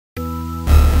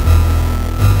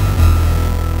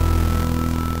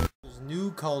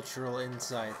you cultural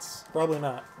insights. Probably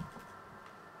not.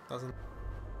 Doesn't.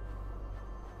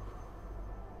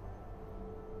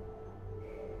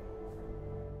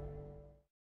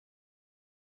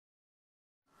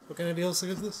 What kind of DLC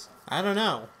is this? I don't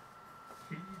know.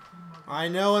 I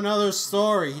know another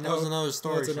story. He knows another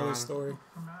story. That's another Sean. story.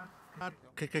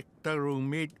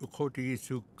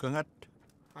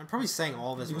 I'm probably saying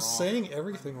all this He was wrong. saying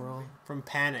everything wrong. From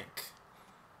Panic.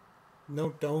 No,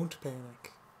 don't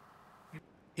panic.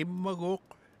 There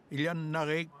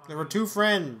were two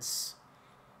friends.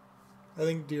 I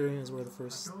think Deering is where the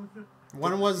first...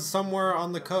 One was somewhere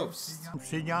on the coast.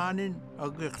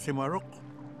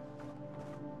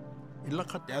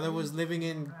 The other was living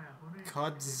in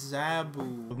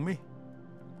Kodzabu.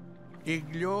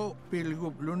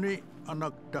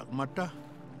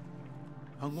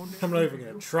 I'm not even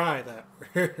gonna try that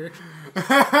word.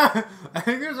 I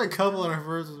think there's a couple in our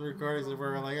first recordings that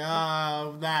we're like,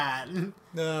 oh, that. I don't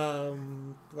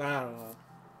know.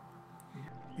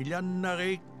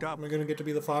 Am I gonna get to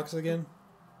be the fox again?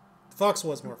 The fox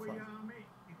was more fun.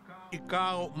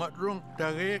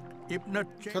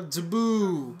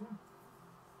 Kodzabu.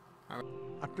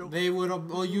 They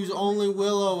will use only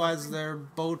willow as their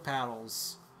boat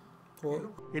paddles.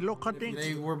 Well,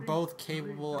 They were both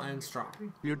capable and strong.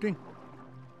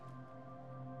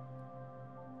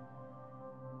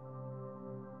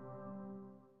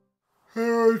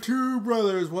 There are two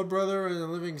brothers. One brother is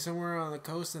living somewhere on the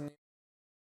coast and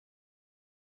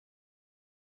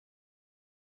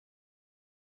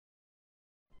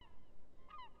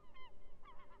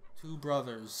two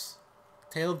brothers.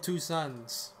 Tale of two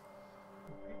sons.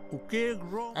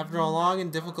 After a long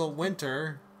and difficult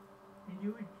winter,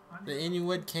 the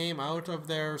Inuit came out of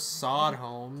their sod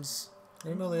homes. I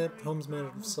didn't know they had homes made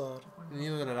out of sod.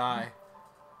 Neither did I.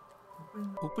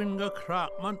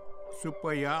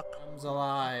 Comes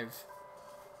alive.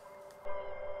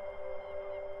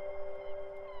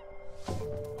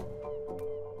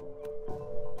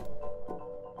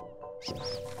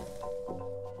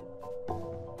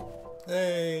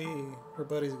 Hey, we're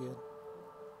buddies again.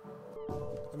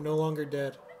 I'm no longer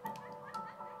dead.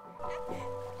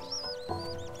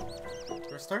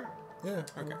 First start? Yeah,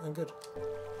 Okay. I'm good.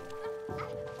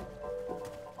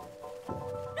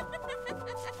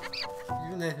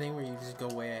 Even that thing where you just go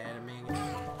way ahead of me.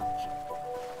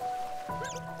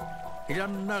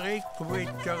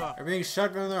 Everything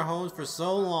shut down their homes for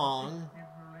so long.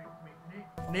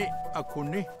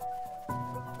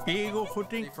 They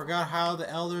forgot how the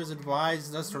elders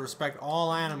advised us to respect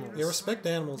all animals. Yeah, respect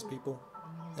animals, people.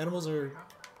 Animals are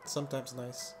sometimes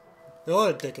nice. There are a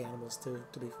lot of dick animals too,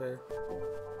 to be fair.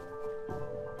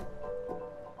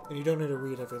 And you don't need to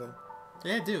read everything.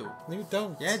 Yeah, I do. No, you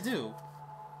don't. Yeah, I do.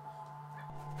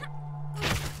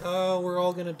 Oh, we're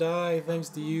all gonna die thanks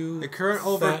to you. The current fat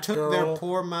overtook girl. their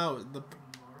poor mouse.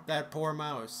 That poor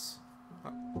mouse.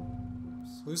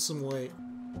 Lose some weight.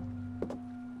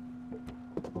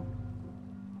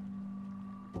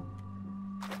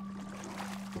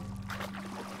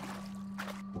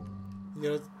 You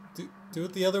gotta do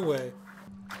it the other way.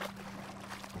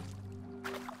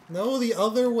 No, the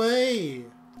other way!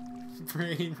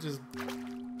 Brain just.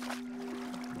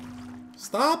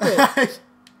 Stop it!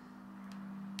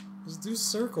 Just do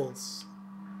circles.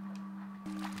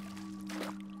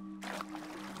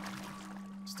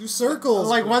 Just do circles!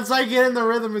 Like, once I get in the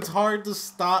rhythm, it's hard to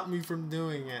stop me from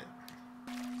doing it.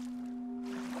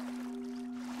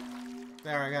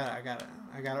 There, I got it.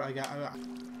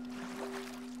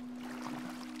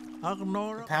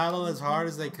 Paddle as hard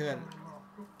as they could.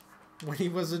 When he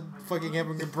wasn't fucking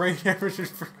having a brain hemorrhage,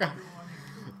 just forgot.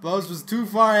 Bose was too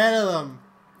far ahead of them.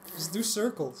 Just do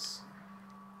circles.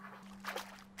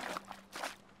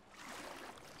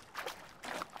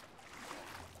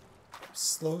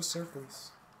 Slow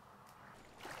circles.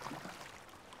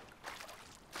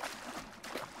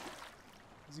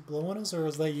 Is he blowing us, or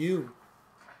is that you?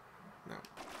 No.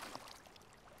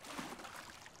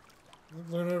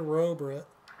 You've learned how to row, Brett.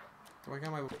 Do I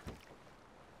got my...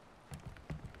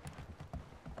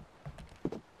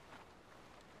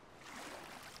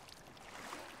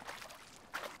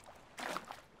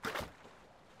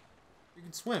 You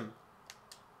can swim.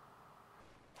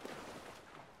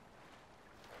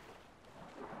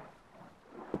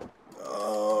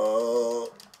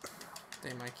 Oh.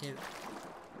 Damn, I can't...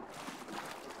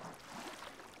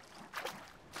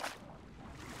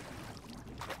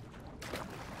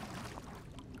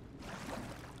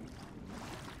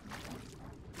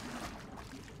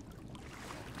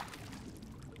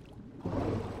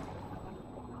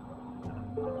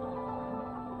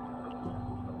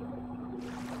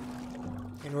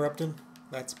 Interrupting?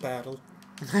 That's battle.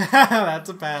 That's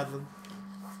a bad one.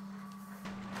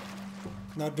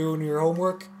 Not doing your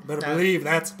homework? Better believe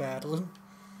that's a bad one.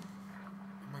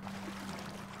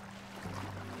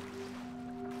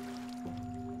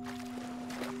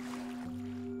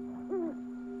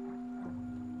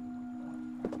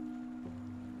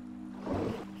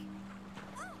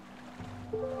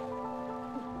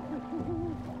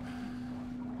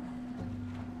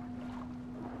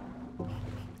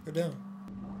 Go down.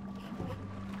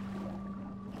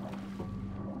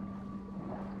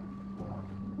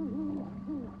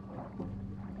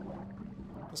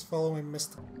 Just follow my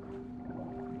mist.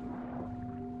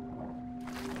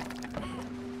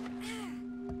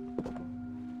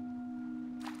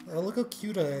 Oh, look how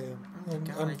cute I am.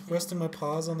 I'm resting my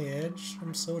paws on the edge.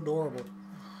 I'm so adorable.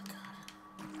 Oh, God.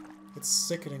 It's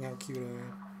sickening how cute I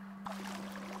am.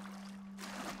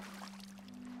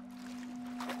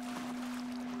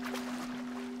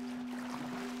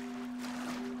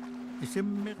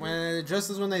 Just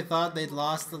as when they thought they'd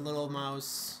lost the little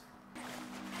mouse,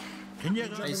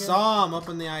 they saw him up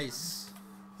in the ice.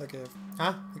 Okay.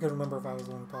 Huh? I can remember if I was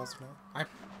the one who paused or not.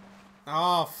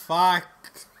 Oh,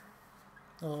 fuck.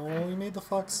 Oh, you made the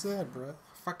fox sad, bro.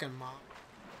 Fucking mom.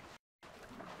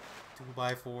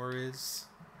 2x4 is.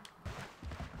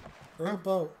 Or a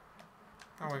boat.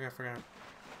 Oh, I forgot.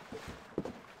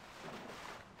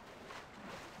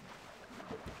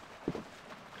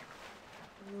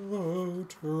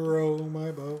 Boat, row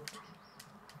my boat.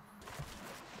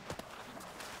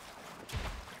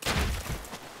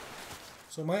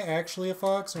 So am I actually a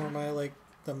fox, or am I like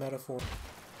the metaphor?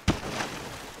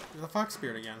 You're the fox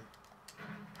spirit again.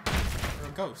 You're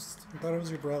a ghost. I thought it was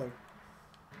your brother.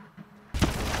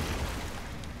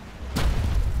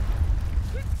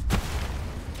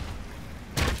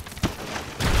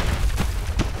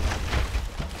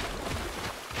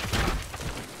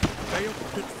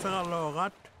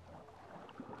 Lorat,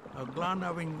 a glan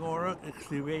of Ingora,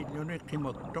 excavate unit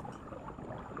Timoktok.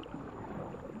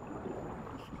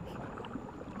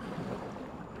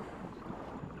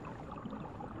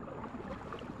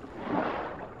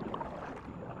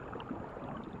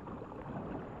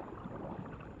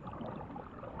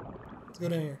 Let's go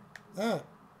down here. Ah.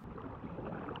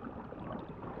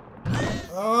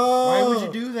 Oh! Why would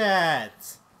you do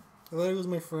that? I thought he was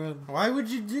my friend. Why would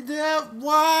you do that?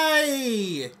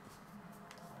 Why?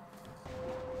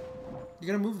 You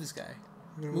gotta move this guy.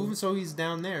 Move him so he's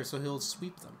down there, so he'll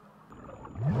sweep them.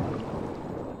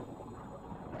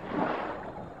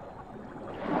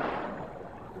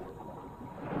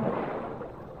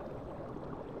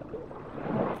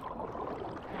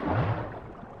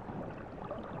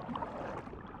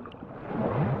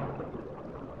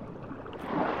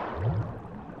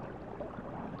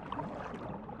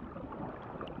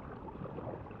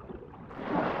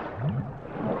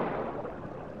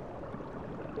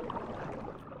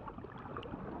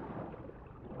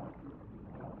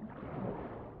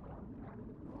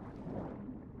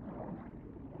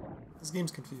 This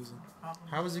game's confusing.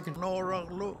 How is it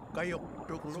confusing?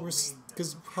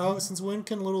 Because since when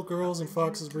can little girls and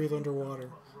foxes breathe underwater?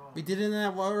 We did it in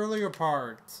that earlier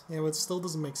part. Yeah, but it still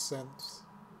doesn't make sense.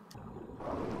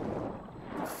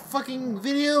 Fucking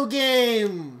video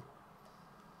game!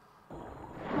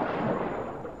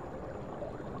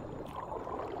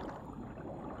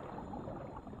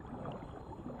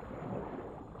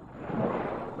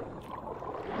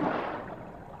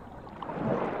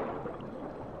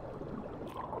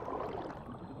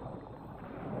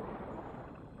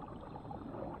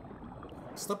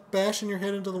 Stop bashing your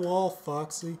head into the wall,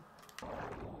 Foxy.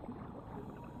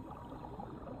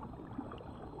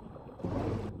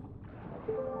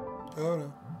 Oh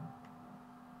no.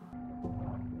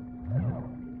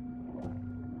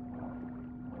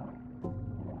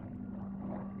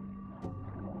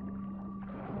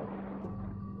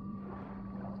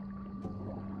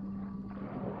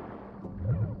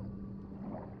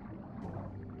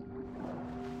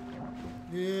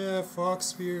 Yeah, fox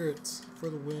spirits for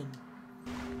the win.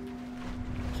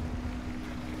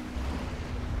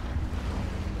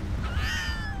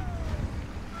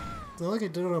 It's not like I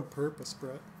did it on purpose,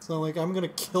 Brett. It's not like I'm gonna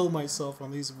kill myself on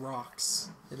these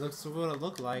rocks. It looks what it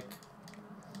looked like.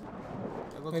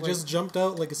 I just jumped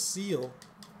out like a seal.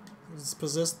 I was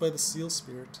possessed by the seal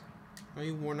spirit. No,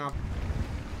 you were not.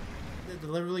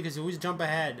 Deliberately, because you always jump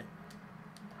ahead.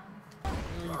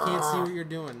 You can't see what you're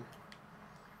doing.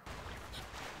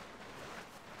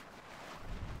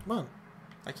 Come on.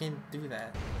 I can't do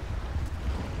that.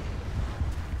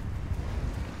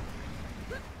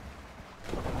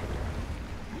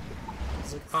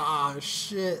 It's like, ah,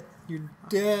 shit, you're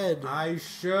dead. I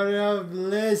should have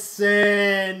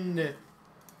listened.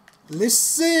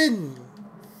 Listen!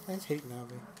 I hate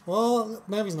Navi. Well,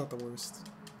 Navi's not the worst.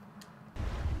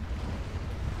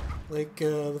 Like,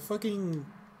 the fucking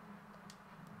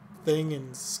thing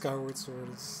in Skyward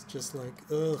Sword is just like,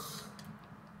 ugh.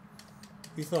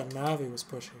 You thought Navi was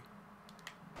pushy.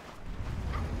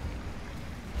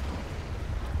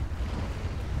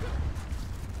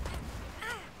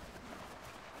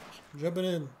 Jumping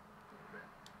in.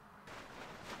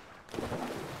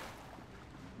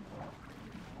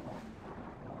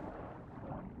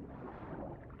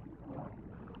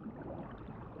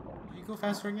 You go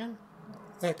faster again?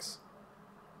 X.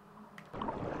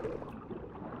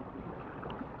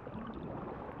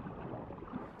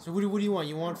 So what do you want?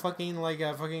 You want fucking like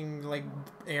a fucking like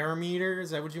air meter? Is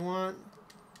that what you want?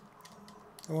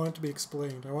 I want it to be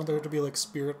explained. I want there to be like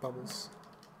spirit bubbles.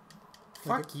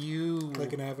 Fuck you.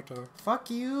 Like an avatar. Fuck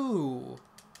you.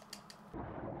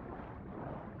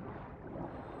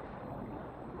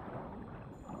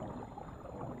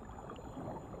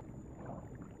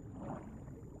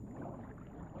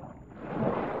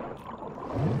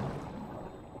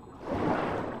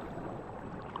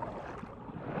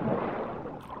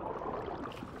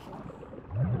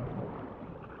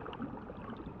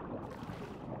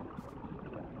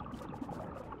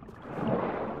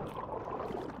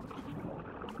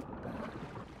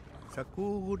 Sa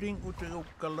kuhuring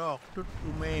utirukkalortut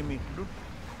umeemiktut.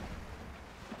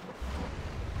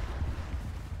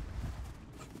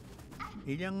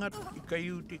 Iyangat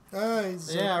ikayutik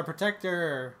Guys! Yeah, our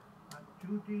protector.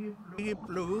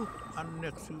 iplu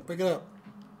anneksu. Pick it up.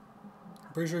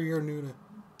 I'm pretty sure you're new to.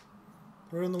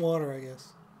 Throw it in the water, I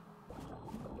guess.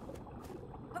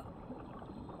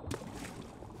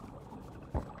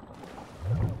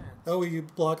 Oh, you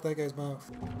blocked that guy's mouth.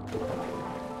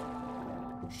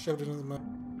 Shoved it in his mouth.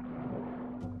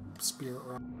 Spirit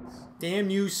rocks. Damn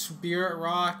you, spirit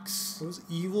rocks. Those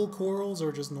evil corals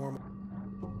or just normal?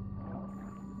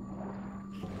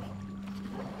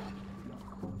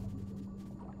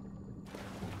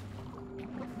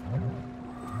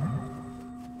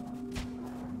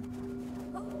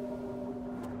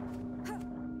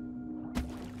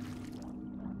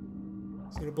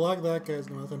 So to block that guy's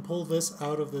mouth and pull this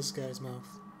out of this guy's mouth.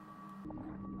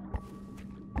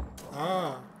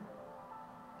 Ah.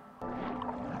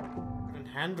 And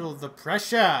handle the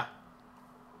pressure.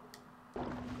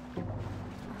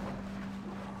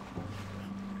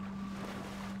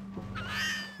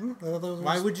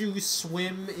 Why would you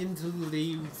swim into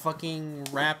the fucking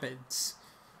rapids?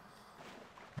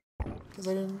 Because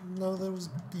I didn't know that was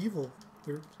evil.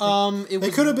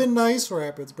 They could have been nice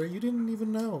rapids, but you didn't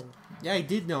even know. Yeah, I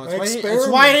did know. That's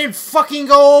why I didn't fucking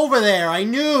go over there. I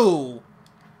knew.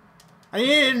 I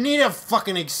didn't need a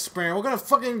fucking experiment. What kind of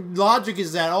fucking logic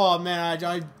is that? Oh man,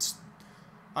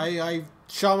 I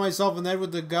shot myself in the head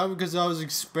with the gun because I was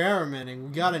experimenting. We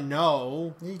gotta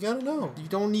know. You gotta know. You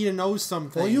don't need to know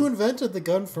something. Well, you invented the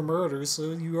gun for murder,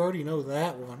 so you already know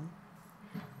that one.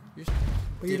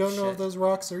 But you don't know if those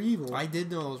rocks are evil. I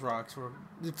did know those rocks were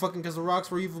fucking because the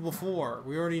rocks were evil before.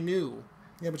 We already knew.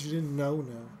 Yeah, but you didn't know.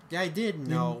 Yeah, I did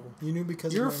know. You knew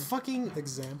because you're of a fucking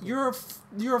example. You're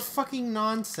a fucking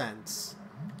nonsense.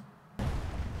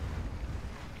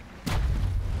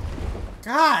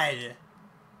 God.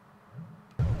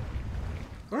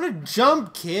 What a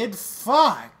jump, kid.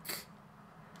 Fuck.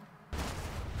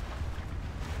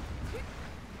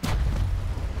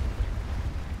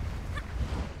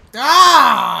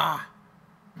 Ah!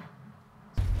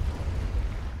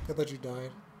 I thought you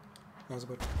died. I was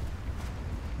about to...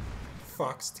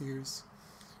 Fox tears.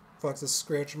 Fox is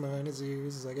scratching behind his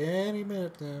ears. He's like, any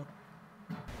minute now.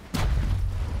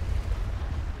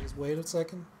 Just wait a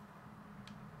second.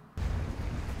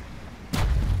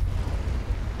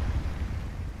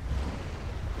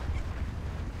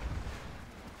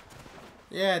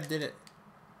 Yeah, I did it.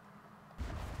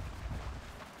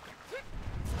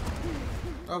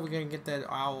 Oh, we're gonna get that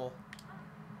owl.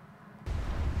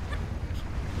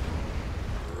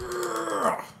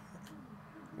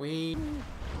 We...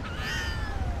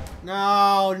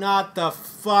 No, not the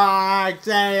fuck.